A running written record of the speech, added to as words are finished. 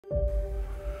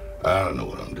I don't know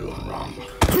what I'm doing wrong.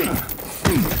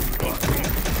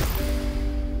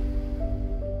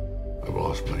 I've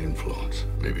lost my influence.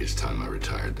 Maybe it's time I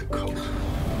retired the cult.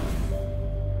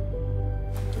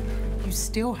 You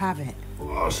still haven't.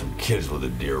 Oh, some kids with a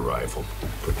deer rifle.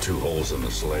 Put 2 holes in the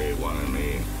sleigh, one in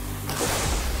me.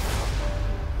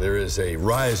 There is a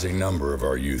rising number of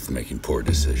our youth making poor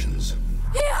decisions.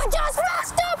 You just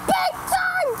messed up big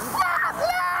time,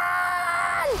 Fatman!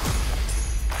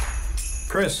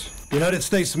 Chris, the United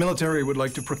States military would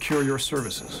like to procure your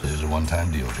services. This is a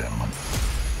one-time deal, gentlemen.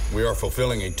 We are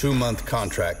fulfilling a 2-month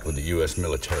contract with the U.S.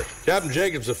 military. Captain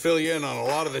Jacobs will fill you in on a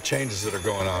lot of the changes that are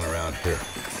going on around here.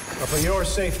 For your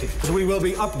safety, we will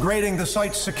be upgrading the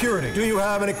site's security. Do you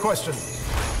have any questions?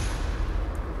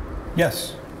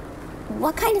 Yes.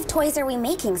 What kind of toys are we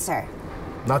making, sir?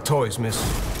 Not toys, miss.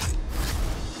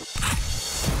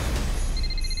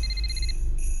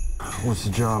 What's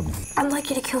the job? I'd like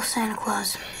you to kill Santa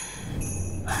Claus.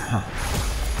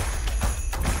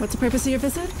 What's the purpose of your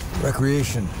visit?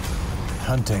 Recreation.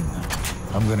 Hunting.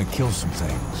 I'm gonna kill some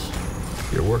things.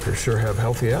 Your workers sure have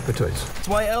healthy appetites. That's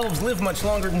why elves live much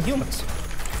longer than humans.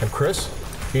 And Chris?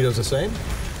 He does the same?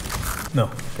 No,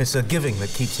 it's a giving that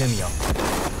keeps him young.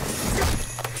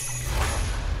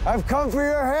 I've come for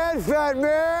your head, Fatman!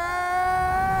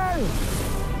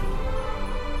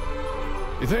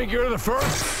 You think you're the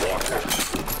first?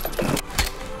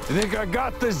 You think I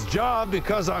got this job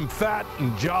because I'm fat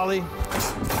and jolly?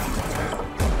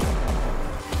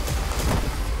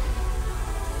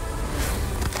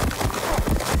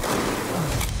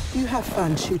 You have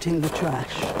fun shooting the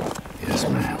trash. Yes,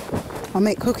 ma'am. I'll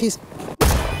make cookies.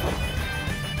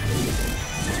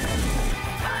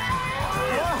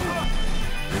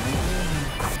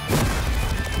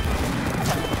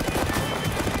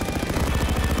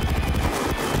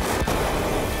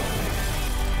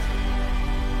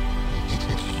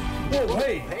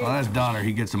 Hey! Well, that's Donner.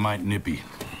 He gets a mite nippy.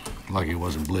 Like he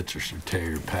wasn't Blitzers or tear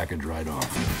your package right off.